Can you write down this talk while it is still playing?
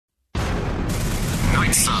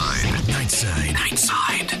Nightside.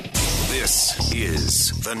 This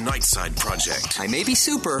is the Nightside Project. I may be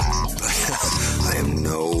super, but I am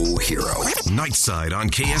no hero. Nightside on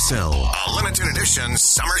KSL. A limited edition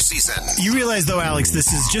summer season. You realize, though, Alex,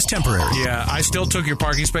 this is just temporary. Yeah, I still took your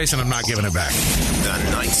parking space, and I'm not giving it back.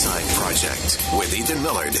 The Nightside Project with Ethan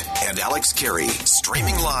Millard and Alex Carey.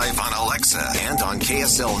 Streaming live on Alexa and on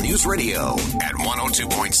KSL News Radio at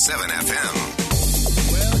 102.7 FM.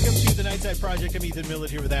 Welcome to the Nightside Project. I'm Ethan Millard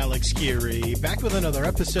here with Alex Geary. Back with another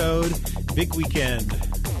episode. Big weekend.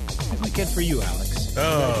 Big weekend for you, Alex.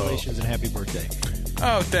 Congratulations and happy birthday.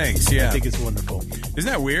 Oh, thanks. Yeah. I think it's wonderful. Isn't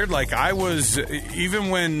that weird? Like, I was, even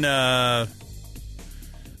when, I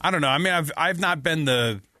don't know. I mean, I've not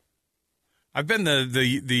been I've been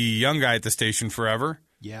the young guy at the station forever.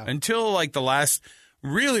 Yeah. Until, like, the last,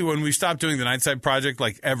 really, when we stopped doing the Nightside Project,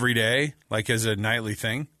 like, every day, like, as a nightly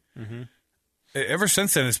thing. Mm-hmm. Ever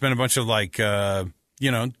since then, it's been a bunch of, like,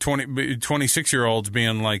 26-year-olds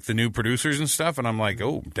being, like, the new producers and stuff. And I'm like,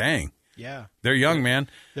 oh, dang. Yeah. They're young, man.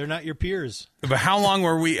 They're not your peers. But how long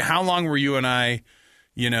were you and I,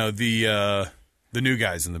 the new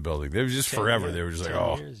guys in the building? They were just forever. Yeah, they were just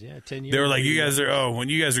like, 10 years, 10 years. They were like, you guys are, when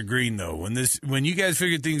you guys are green, though. When you guys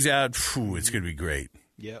figure things out, it's going to be great.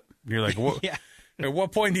 Yep. You're like, what? Yeah. At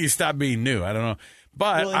what point do you stop being new? I don't know.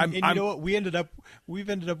 But and you know what? We've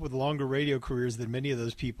ended up with longer radio careers than many of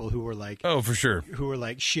those people who were like, oh, for sure, who were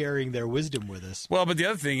like sharing their wisdom with us. Well, but the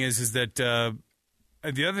other thing is that the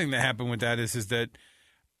other thing that happened with that is that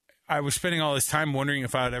I was spending all this time wondering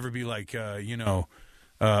if I would ever be like,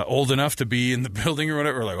 old enough to be in the building or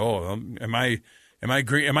whatever. Like, oh, am I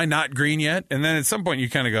green? Am I not green yet? And then at some point you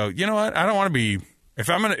kind of go, you know what? I don't want to be.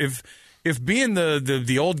 If being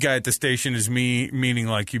the old guy at the station is me, meaning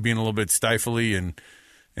like you being a little bit stifly and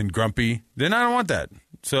grumpy, then I don't want that.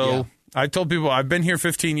 So yeah. I told people I've been here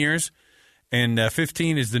 15 years, and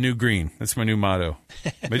 15 is the new green. That's my new motto.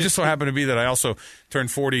 It just so happened to be that I also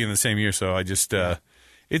turned 40 in the same year, so I just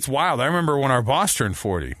it's wild. I remember when our boss turned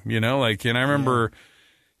 40, and I remember,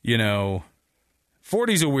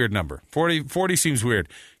 40 is a weird number. 40 seems weird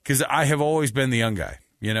because I have always been the young guy.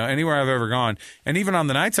 Anywhere I've ever gone. And even on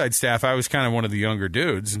the Nightside staff, I was kind of one of the younger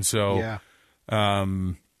dudes. And so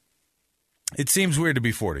it seems weird to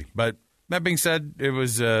be 40. But that being said, it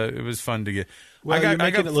was fun to get. Well, you're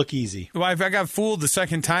making it look easy. Well, I got fooled the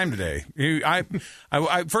second time today. I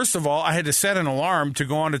first of all, I had to set an alarm to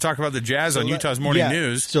go on to talk about the Jazz on Utah's Morning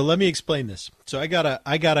News. So let me explain this. So I got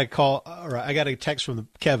a call, or I got a text from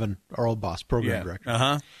Kevin, our old boss, program director.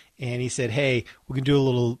 Uh-huh. And he said, hey, we're going to do a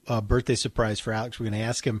little birthday surprise for Alex. We're going to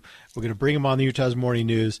ask him. We're going to bring him on the Utah's Morning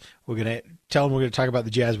News. We're going to tell him we're going to talk about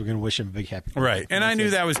the Jazz. We're going to wish him a big happy birthday. Right. And I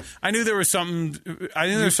knew there was something weird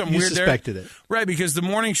there. You suspected it. Right, because the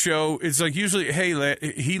morning show, it's like usually, hey,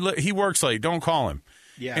 he works late. Don't call him.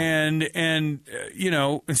 Yeah. And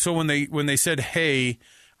so when they said, hey,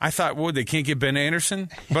 I thought, they can't get Ben Anderson?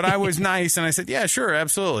 But I was nice, and I said, yeah, sure,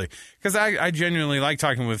 absolutely. Because I genuinely like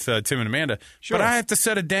talking with Tim and Amanda. Sure. But I have to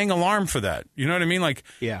set a dang alarm for that. You know what I mean? Like,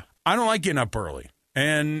 yeah. I don't like getting up early.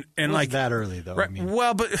 And like that early, though. Right, I mean,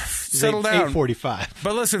 well, but settle down. 8:45.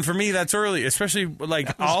 But listen, for me, that's early, especially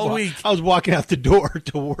like all week. I was walking out the door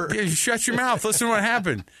to work. Yeah, shut your mouth. Listen to what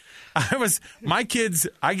happened. My kids,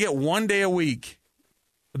 I get one day a week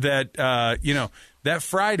that, that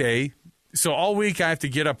Friday. So all week I have to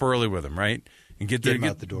get up early with them, right? And get their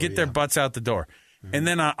butts out the door. Mm-hmm. And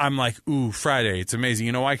then I'm like, ooh, Friday. It's amazing.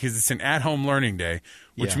 You know why? Because it's an at-home learning day,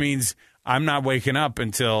 which means I'm not waking up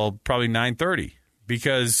until probably 9:30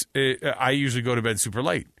 because I usually go to bed super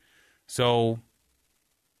late. So,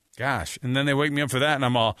 gosh. And then they wake me up for that, and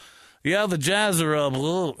I'm all, yeah, the Jazz are up.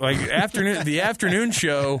 Like the afternoon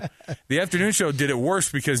show did it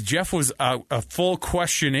worse because Jeff was a full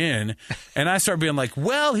question in, and I started being like,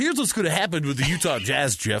 well, here's what's going to happen with the Utah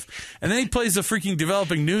Jazz, Jeff. And then he plays the freaking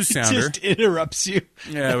developing news sounder. Just interrupts you.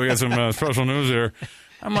 Yeah, we got some special news here.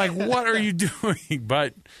 I'm like, what are you doing?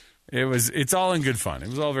 But it's all in good fun. It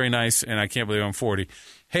was all very nice, and I can't believe I'm 40.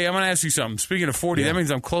 Hey, I'm going to ask you something. Speaking of 40, that means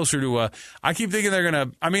I'm closer to I keep thinking they're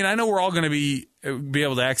going to – I mean, I know we're all going to be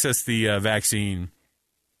able to access the vaccine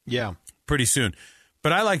pretty soon.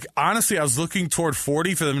 But honestly, I was looking toward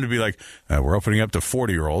 40 for them to be like, we're opening up to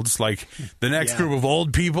 40-year-olds, like the next group of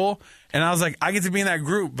old people. And I was like, I get to be in that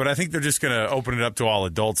group, but I think they're just going to open it up to all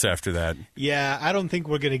adults after that. Yeah, I don't think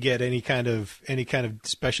we're going to get any kind of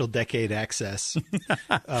special decade access.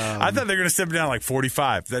 I thought they were going to step down like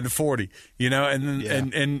 45, then 40,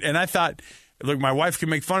 and I thought, look, my wife can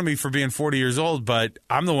make fun of me for being 40 years old, but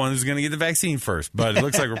I'm the one who's going to get the vaccine first. But it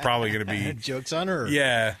looks like we're probably going to be joke's on her.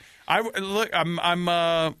 Yeah.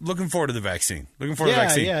 I'm looking forward to the vaccine. Looking forward to the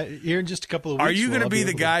vaccine. Yeah, here in just a couple of weeks. Are you going to be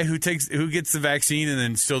the guy who gets the vaccine and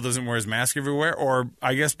then still doesn't wear his mask everywhere? Or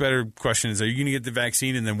I guess better question is, are you going to get the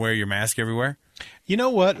vaccine and then wear your mask everywhere? You know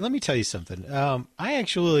what? Let me tell you something. I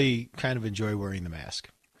actually kind of enjoy wearing the mask.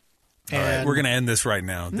 All right, we're going to end this right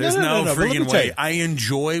now. There's no freaking way. I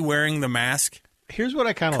enjoy wearing the mask. Here's what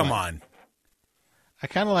I kind of like. Come on. I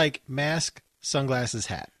kind of like mask, sunglasses,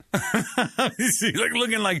 hat. See,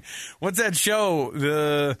 looking like, what's that show?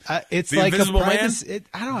 It's the like Invisible a Man.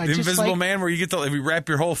 I don't know. The Invisible Man, where you get you wrap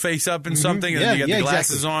your whole face up in something, and then you got the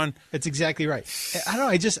glasses exactly. on. That's exactly right. I don't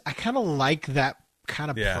know. I kind of like that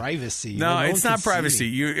kind of privacy. No, it's not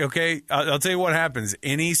privacy. I'll tell you what happens.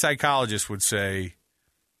 Any psychologist would say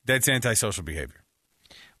that's antisocial behavior.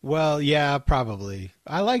 Well, yeah, probably.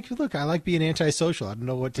 I like being antisocial. I don't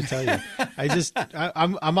know what to tell you.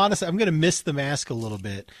 I'm honest. I'm going to miss the mask a little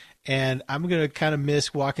bit, and I'm going to kind of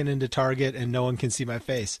miss walking into Target and no one can see my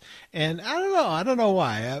face. And I don't know. I don't know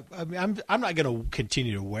why. I'm not going to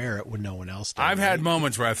continue to wear it when no one else does. I've had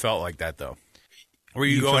moments where I felt like that though, where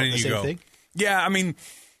you go in and you go, thing? Yeah. I mean,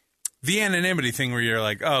 the anonymity thing where you're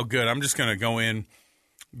like, oh, good. I'm just going to go in,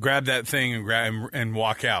 grab that thing, and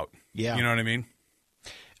walk out. Yeah. You know what I mean?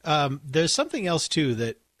 There's something else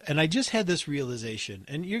too and I just had this realization,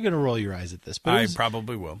 and you're going to roll your eyes at this, but I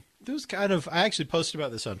probably will. It was I actually posted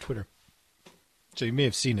about this on Twitter, so you may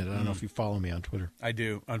have seen it. I don't know if you follow me on Twitter. I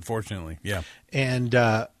do, unfortunately. Yeah. And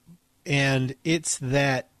it's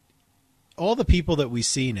that all the people that we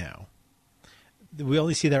see now, we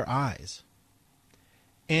only see their eyes,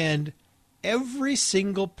 and every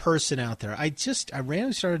single person out there, I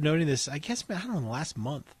randomly started noting this, I guess, I don't know, in the last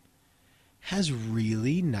month, has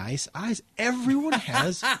really nice eyes. Everyone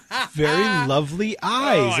has very lovely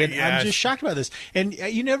eyes. And I'm just shocked about this. And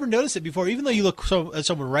you never noticed it before. Even though you look at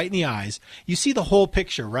someone right in the eyes, you see the whole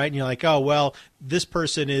picture, right? And you're like, oh, well, this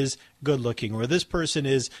person is good looking or this person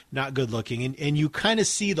is not good looking. And you kind of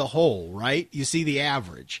see the whole, right? You see the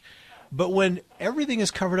average. But when everything is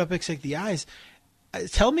covered up except the eyes,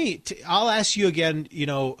 tell me, I'll ask you again, in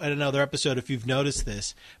another episode if you've noticed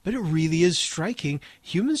this, but it really is striking.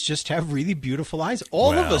 Humans just have really beautiful eyes.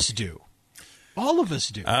 All of us do. All of us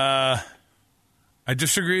do. I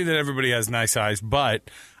disagree that everybody has nice eyes, but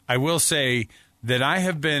I will say that I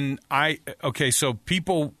have been, so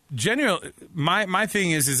people, generally, my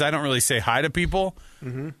thing is I don't really say hi to people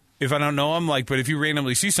if I don't know them, but if you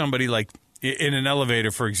randomly see somebody, like in an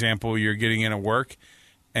elevator, for example, you're getting in at work,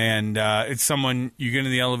 and it's someone, you get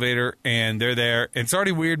in the elevator and they're there. It's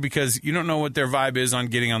already weird because you don't know what their vibe is on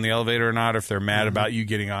getting on the elevator or not, if they're mad about you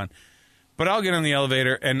getting on. But I'll get on the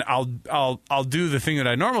elevator and I'll do the thing that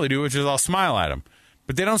I normally do, which is I'll smile at them.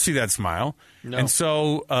 But they don't see that smile. No. And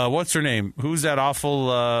so what's her name? Who's that awful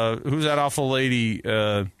lady?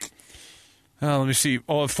 Let me see.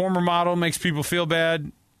 Oh, a former model makes people feel bad.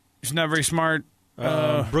 She's not very smart.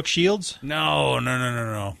 Brooke Shields?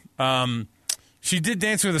 No. She did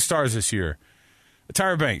Dancing with the Stars this year.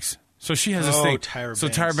 Tyra Banks. So she has this thing.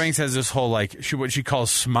 Tyra Banks has this whole, what she calls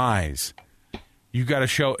smize. You got to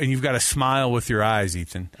show, and you've got to smile with your eyes,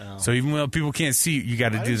 Ethan. Oh. So even though people can't see you,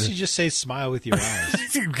 got to do this. Why did she just say smile with your eyes?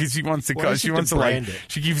 Because she wants to.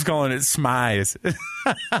 She keeps calling it smize.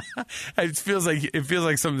 It feels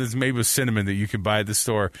like something that's made with cinnamon that you can buy at the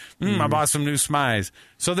store. I bought some new smize.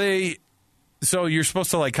 So you're supposed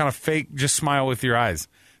to kind of fake, just smile with your eyes.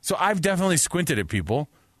 So I've definitely squinted at people,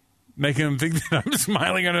 making them think that I'm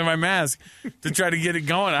smiling under my mask to try to get it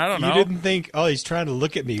going. I don't know. You didn't think, oh, he's trying to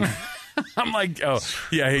look at me. I'm like, oh,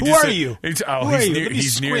 yeah. Who are you? He's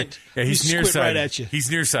squint. He's nearsighted. Right at you. He's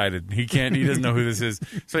nearsighted. He doesn't know who this is.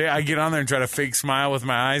 So yeah, I get on there and try to fake smile with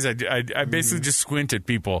my eyes. I basically just squint at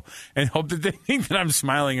people and hope that they think that I'm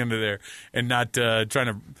smiling under there and not trying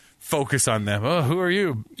to focus on them. Oh, who are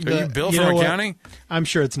you? Are you Bill from accounting? I'm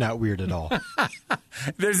sure it's not weird at all.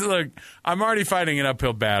 Look, I'm already fighting an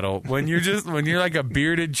uphill battle. When you're like a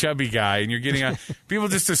bearded, chubby guy and you're getting on, people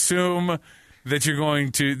just assume that you're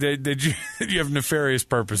going to that you have nefarious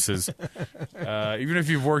purposes. Even if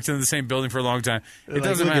you've worked in the same building for a long time, it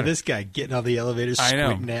doesn't matter. Look at this guy getting on the elevator,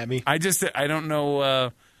 squinting at me. I don't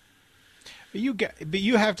know. But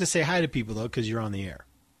you have to say hi to people though, because you're on the air.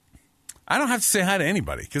 I don't have to say hi to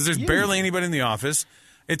anybody because there's barely anybody in the office.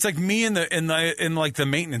 It's like me and the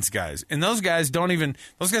maintenance guys, and those guys don't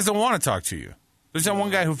want to talk to you. There's that one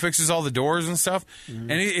guy who fixes all the doors and stuff,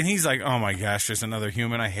 and he's like, "Oh my gosh, there's another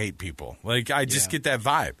human. I hate people." I just get that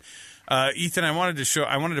vibe. Ethan, I wanted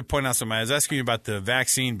to point out something. I was asking you about the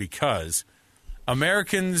vaccine because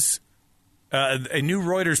Americans, a new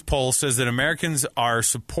Reuters poll says that Americans are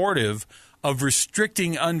supportive of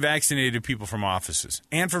restricting unvaccinated people from offices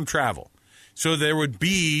and from travel. So there would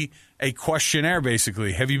be a questionnaire,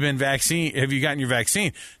 basically. Have you been vaccine? Have you gotten your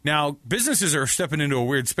vaccine? Now, businesses are stepping into a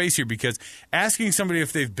weird space here because asking somebody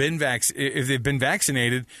if they've been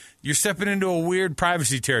vaccinated, you're stepping into a weird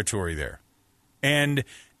privacy territory there, and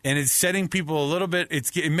it's setting people a little bit.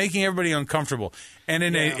 It's making everybody uncomfortable. And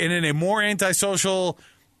in a more antisocial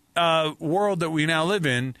world that we now live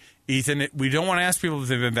in, Ethan, we don't want to ask people if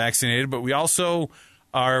they've been vaccinated, but we also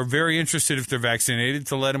are very interested if they're vaccinated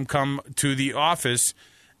to let them come to the office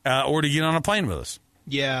or to get on a plane with us.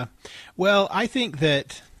 Yeah. Well, I think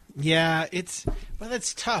that,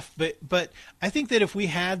 that's tough. But I think that if we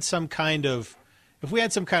had some kind of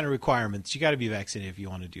requirements, you got to be vaccinated if you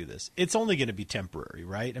want to do this. It's only going to be temporary,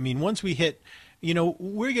 right? I mean, once we hit,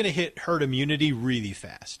 we're going to hit herd immunity really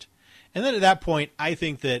fast. And then at that point, I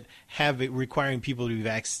think that requiring people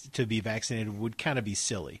to be vaccinated would kind of be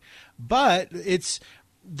silly. But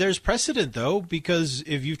there's precedent though, because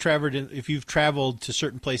if you've traveled to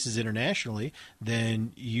certain places internationally,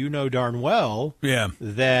 then you know darn well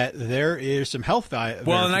that there is some health verifications.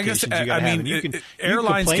 Well, and I guess you can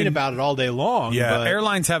complain about it all day long. Yeah, but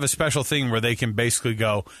airlines have a special thing where they can basically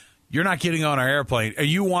go, "You're not getting on our airplane.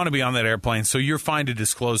 You want to be on that airplane, so you're fine to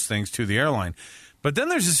disclose things to the airline." But then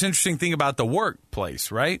there's this interesting thing about the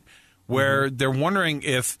workplace, right? Where they're wondering,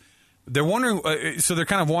 so they're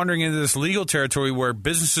kind of wandering into this legal territory where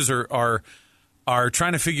businesses are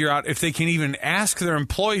trying to figure out if they can even ask their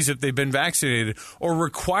employees if they've been vaccinated or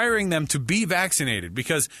requiring them to be vaccinated.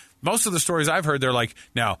 Because most of the stories I've heard, they're like,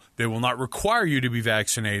 now, they will not require you to be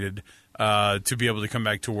vaccinated to be able to come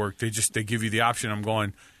back to work. They give you the option. I'm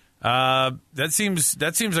going, that seems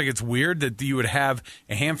like it's weird that you would have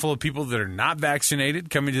a handful of people that are not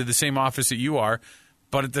vaccinated coming to the same office that you are,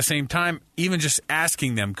 but at the same time, even just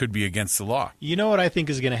asking them could be against the law. You know what I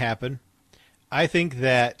think is going to happen? I think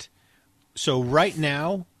that right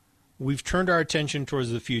now we've turned our attention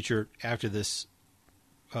towards the future after this,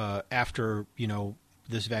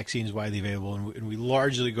 this vaccine is widely available and we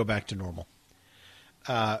largely go back to normal.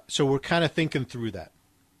 So we're kind of thinking through that.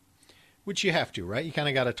 Which you have to, right? You kind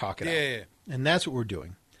of got to talk it out. Yeah. And that's what we're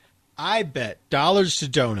doing. I bet dollars to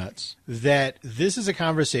donuts that this is a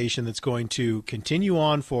conversation that's going to continue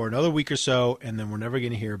on for another week or so, and then we're never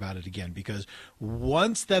going to hear about it again. Because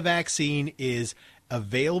once the vaccine is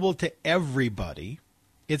available to everybody,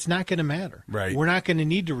 it's not going to matter. Right. We're not going to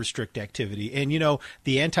need to restrict activity. And,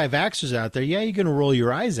 the anti-vaxxers out there, you're going to roll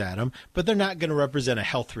your eyes at them, but they're not going to represent a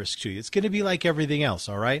health risk to you. It's going to be like everything else,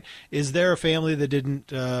 all right? Is there a family that didn't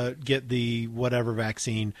get the whatever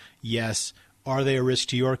vaccine? Yes. Are they a risk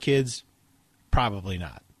to your kids? Probably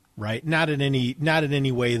not, right? Not in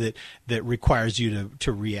any way that requires you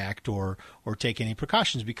to react or take any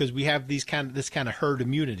precautions, because we have this kind of herd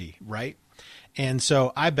immunity, right? And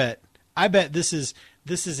so I bet this is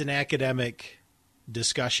an academic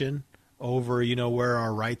discussion over, where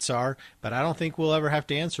our rights are, but I don't think we'll ever have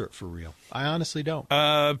to answer it for real. I honestly don't.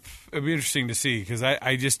 It'd be interesting to see, because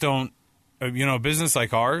I just don't, a business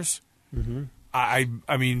like ours, I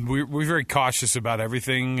mean, we're very cautious about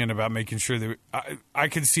everything and about making sure that I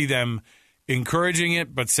could see them encouraging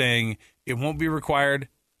it, but saying it won't be required,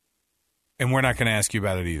 and we're not going to ask you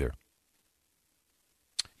about it either.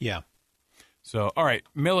 Yeah. So, all right,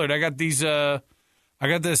 Millard, I got these. I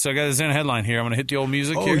got a Zen headline here. I'm going to hit the old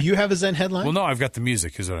music here. Oh, you have a Zen headline? Well, no, I've got the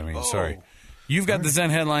music is what I mean. Oh. Sorry. You've got the Zen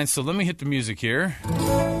headline, so let me hit the music here.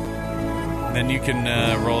 Then you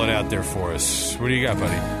can roll it out there for us. What do you got,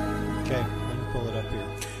 buddy? Okay, let me pull it up here.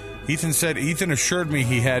 Ethan assured me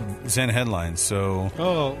he had Zen headlines, so...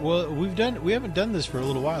 Oh, well, we haven't done this for a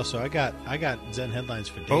little while, so I got Zen headlines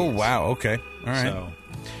for days. Oh, wow, okay. All right.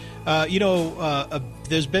 So,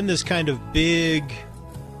 there's been this kind of big...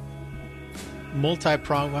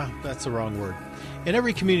 multi-pronged, well, that's the wrong word. In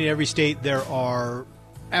every community, every state, there are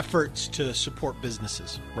efforts to support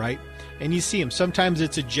businesses, right? And you see them. Sometimes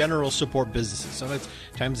it's a general support businesses.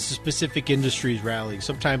 Sometimes it's a specific industries rallying.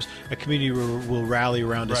 Sometimes a community will rally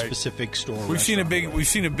around a specific store. We've seen a big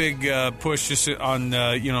push just on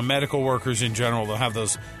medical workers in general. They'll have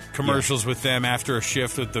those commercials with them after a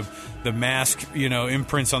shift with the mask,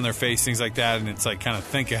 imprints on their face, things like that, and it's like kind of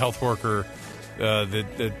think a health worker.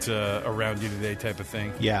 That around you today type of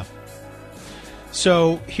thing. Yeah.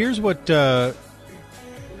 So here's what. Tell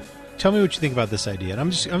me what you think about this idea. And I'm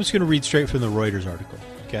just going to read straight from the Reuters article.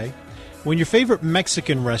 Okay. When your favorite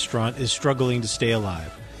Mexican restaurant is struggling to stay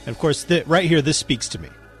alive, and of course, right here, this speaks to me.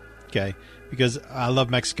 Okay, because I love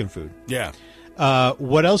Mexican food. Yeah.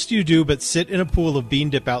 What else do you do but sit in a pool of bean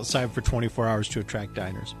dip outside for 24 hours to attract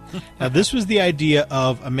diners? Now, this was the idea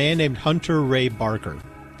of a man named Hunter Ray Barker.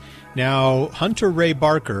 Now, Hunter Ray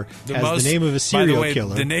Barker has the name of a serial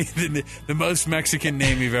killer. The most Mexican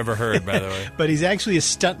name you've ever heard, by the way. But he's actually a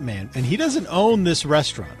stuntman, and he doesn't own this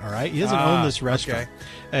restaurant, all right? He doesn't own this restaurant.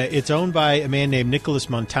 Okay. It's owned by a man named Nicholas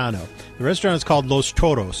Montano. The restaurant is called Los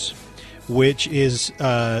Toros, which is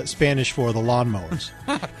Spanish for the lawnmowers.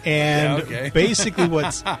 And basically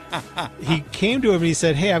he came to him and he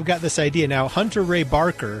said, hey, I've got this idea. Now, Hunter Ray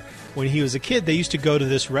Barker, when he was a kid, they used to go to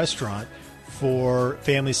this restaurant for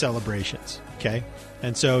family celebrations, okay?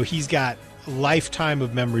 And so he's got a lifetime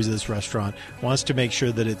of memories of this restaurant, wants to make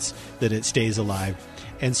sure that it stays alive.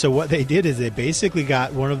 And so what they did is they basically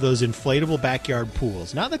got one of those inflatable backyard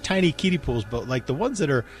pools, not the tiny kiddie pools, but like the ones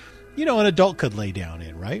that are, an adult could lay down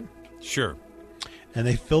in, right? Sure. And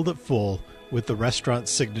they filled it full with the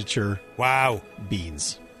restaurant's signature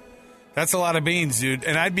beans. That's a lot of beans, dude.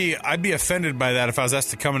 And I'd be offended by that if I was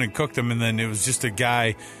asked to come in and cook them, and then it was just a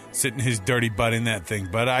guy sitting his dirty butt in that thing.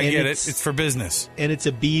 But I get it; it's for business. And it's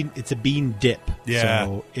a bean dip. Yeah.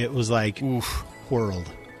 So it was like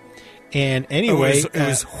whirled. And anyway, it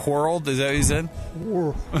was whirled. Is that what you said?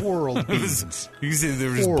 Whirled beans. You said they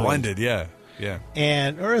were just blended. Yeah.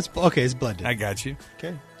 It's blended. I got you.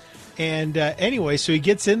 Okay. And anyway, so he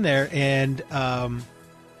gets in there, and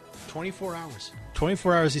 24 hours.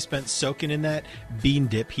 24 hours he spent soaking in that bean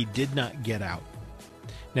dip. He did not get out.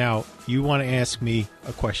 Now, you want to ask me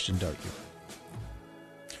a question, don't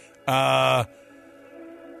you?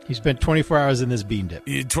 He spent 24 hours in this bean dip.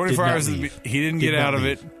 24 hours. He didn't get out of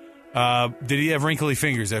it. Did he have wrinkly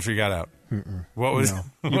fingers after he got out? What was? No.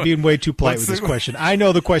 You're being way too polite with this question. I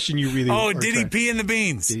know the question you really. Oh, did he pee in the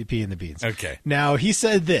beans? Did he pee in the beans? Okay. Now he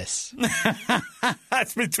said this.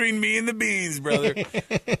 That's between me and the beans, brother.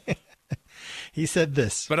 He said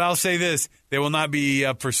this. But I'll say this: they will not be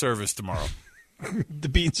up for service tomorrow. The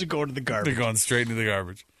beans are going to the garbage. They're going straight into the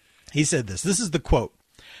garbage. He said this. This is the quote.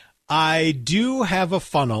 I do have a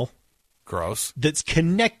funnel. Gross. That's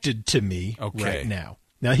connected to me right now.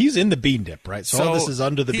 Now, he's in the bean dip, right? So all this is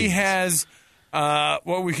under the beans. He has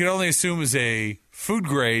what we can only assume is a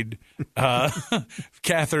food-grade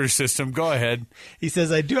catheter system. Go ahead. He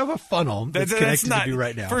says, I do have a funnel that's connected to me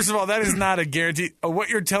right now. First of all, that is not a guarantee. What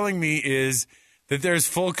you're telling me is that there's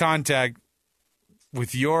full contact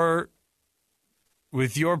with your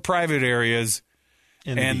private areas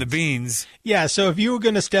and the beans. Yeah, so if you were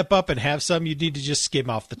going to step up and have some, you'd need to just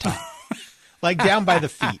skim off the top. Like down by the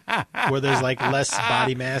feet, where there's like less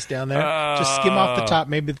body mass down there. Just skim off the top,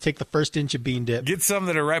 maybe take the first inch of bean dip. Get some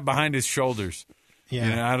that are right behind his shoulders.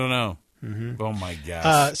 Yeah. I don't know. Mm-hmm. Oh, my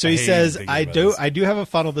gosh. So he says, I do have a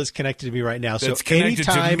funnel that's connected to me right now. That's connected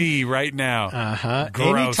to me right now. Uh-huh.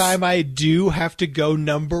 Anytime I do have to go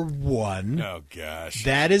number one, oh gosh,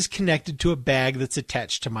 that is connected to a bag that's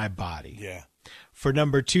attached to my body. Yeah. For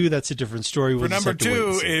number two, that's a different story. For number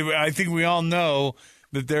two, I think we all know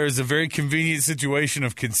that there is a very convenient situation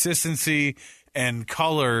of consistency and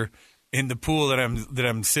color in the pool that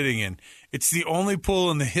I'm sitting in. It's the only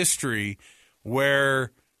pool in the history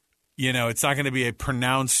where, it's not going to be a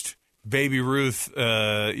pronounced Baby Ruth,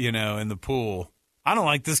 in the pool. I don't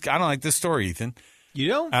like this. I don't like this story, Ethan. You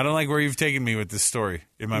don't? I don't like where you've taken me with this story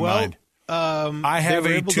in my mind. I have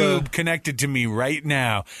a tube connected to me right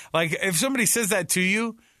now. Like, if somebody says that to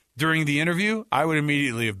you during the interview, I would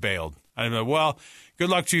immediately have bailed. I'd be like, well, good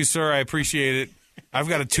luck to you, sir. I appreciate it. I've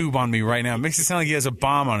got a tube on me right now. It makes it sound like he has a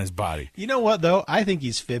bomb on his body. You know what, though? I think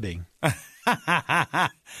he's fibbing.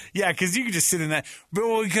 Yeah, because you can just sit in that.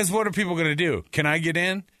 But because what are people going to do? Can I get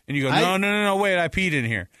in? And you go, no, wait, I peed in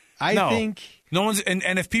here. I think no one's.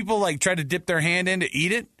 And if people like try to dip their hand in to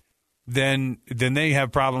eat it, then they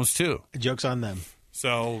have problems too. Joke's on them.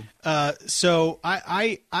 So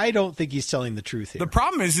I don't think he's telling the truth here. The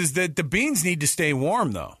problem is that the beans need to stay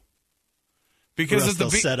warm though, because of the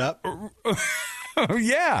set up.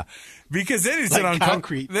 Yeah, because then it's like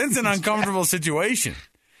concrete. Then it's an uncomfortable situation.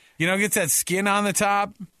 Gets that skin on the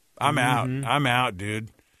top. I'm out. I'm out, dude.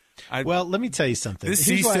 Well, let me tell you something.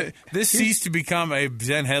 This ceased to become a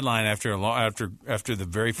Zen headline after the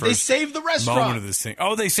very first. They saved the restaurant moment of this thing.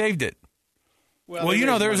 Oh, they saved it. Well,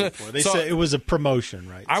 there was They said it was a promotion,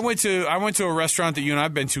 right? I went to a restaurant that you and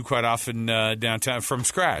I've been to quite often downtown from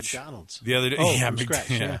scratch. McDonald's. The other day. Oh, from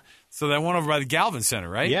scratch. Yeah. So that one over by the Galvin Center,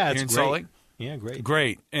 right? Yeah, it's great. Salt Lake? Yeah, great.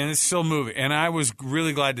 Great, and it's still moving. And I was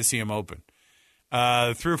really glad to see them open.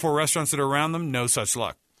 3 or 4 restaurants that are around them, no such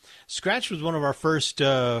luck. Scratch was one of our first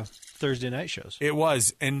Thursday night shows. It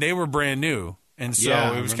was, and they were brand new, and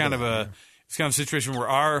so it was kind of a situation where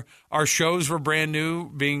our shows were brand new,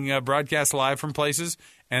 being broadcast live from places,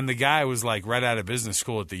 and the guy was like right out of business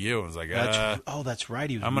school at the U. I was like, that's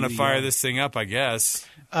right. I'm going to fire this thing up, I guess.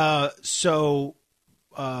 So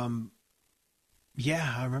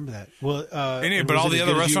Yeah, I remember that. Well, but all the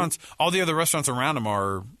other restaurants around them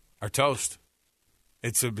are toast.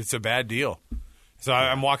 It's a bad deal. So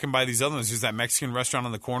I'm walking by these other ones. There's that Mexican restaurant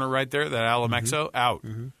on the corner right there, that Alamexo, out.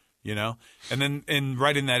 You know, and then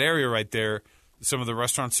right in that area right there, some of the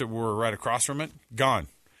restaurants that were right across from it, gone,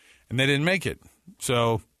 and they didn't make it.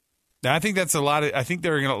 So I think that's a lot. I think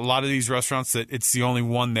there are a lot of these restaurants that it's the only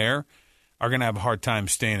one there are going to have a hard time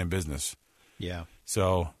staying in business. Yeah.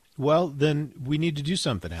 So. Well, then we need to do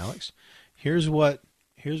something, Alex. Here's what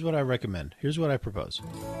I recommend. Here's what I propose.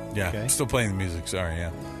 Yeah, okay? Still playing the music. Sorry,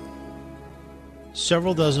 yeah.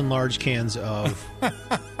 Several dozen large cans of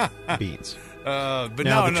beans. But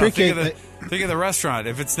now, no. Think of the restaurant.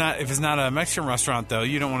 If it's not a Mexican restaurant, though,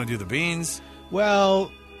 you don't want to do the beans.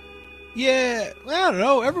 Well, yeah. I don't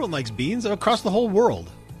know. Everyone likes beans across the whole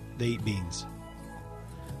world. They eat beans.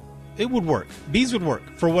 It would work. Beans would work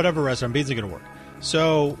for whatever restaurant. Beans are going to work.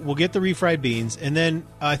 So we'll get the refried beans, and then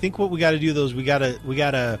I think what we got to do though is we got to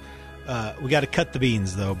cut the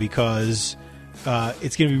beans though, because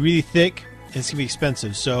it's going to be really thick and it's going to be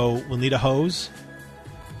expensive. So we'll need a hose,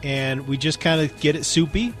 and we just kind of get it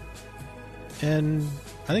soupy, and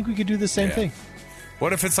I think we could do the same thing.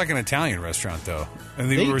 What if it's like an Italian restaurant though,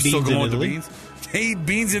 and they we're still going with the Italy. beans? They eat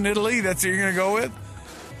beans in Italy. That's what you're going to go with?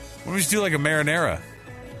 Why don't we just do like a marinara?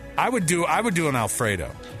 I would do an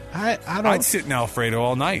Alfredo. I don't. I'd sit in Alfredo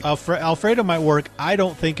all night. Alfredo might work. I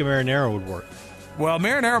don't think a marinara would work. Well,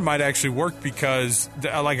 marinara might actually work because,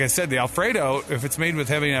 like I said, the Alfredo, if it's made with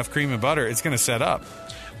heavy enough cream and butter, it's going to set up.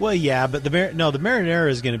 Well, yeah, but the marinara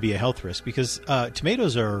is going to be a health risk because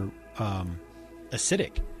tomatoes are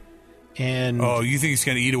acidic. And you think it's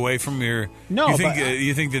going to eat away from your? No,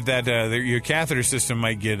 you think that your catheter system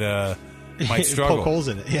might struggle. Poke holes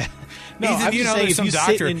in it. Yeah. No, Ethan, I'm just saying, there's some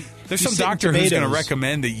doctor. There's some doctor who's going to tomatoes-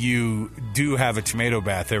 recommend that you do have a tomato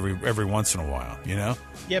bath every once in a while. You know.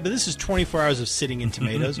 Yeah, but this is 24 hours of sitting in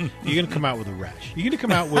tomatoes. You're going to come out with a rash. You're going to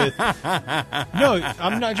come out with... No,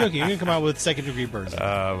 I'm not joking. You're going to come out with second-degree burns.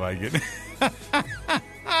 Oh, my goodness.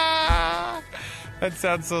 That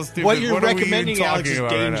sounds so stupid. What you're are we even recommending, Alex, is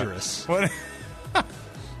talking about dangerous. Right now?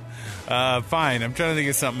 What? Fine. I'm trying to think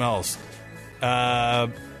of something else.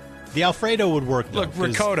 The Alfredo would work, though. Look,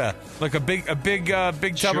 ricotta. Like a big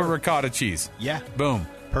tub Sure. of ricotta cheese. Yeah. Boom.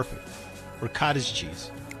 Perfect. Ricotta's cheese.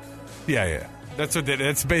 Yeah.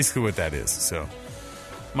 That's basically what that is. So,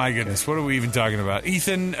 my goodness, what are we even talking about?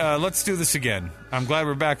 Ethan, let's do this again. I'm glad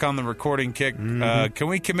we're back on the recording kick. Mm-hmm. Can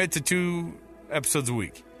we commit to 2 episodes a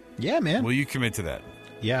week? Yeah, man. Will you commit to that?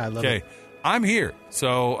 Yeah, I love Okay. it. I'm here.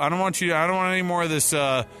 So, I don't want any more of this,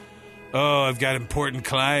 I've got important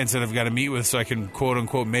clients that I've got to meet with so I can, quote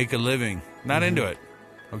unquote, make a living. Not into it.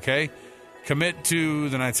 Okay? Commit to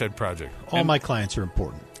the Nightside Project. All my clients are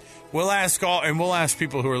important. We'll ask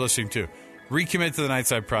people who are listening too. Recommit to the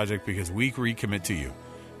Nightside Project because we recommit to you.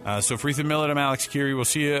 So for Ethan Millett, I'm Alex Curie. We'll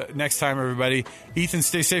see you next time, everybody. Ethan,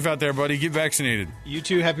 stay safe out there, buddy. Get vaccinated. You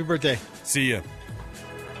too. Happy birthday. See ya.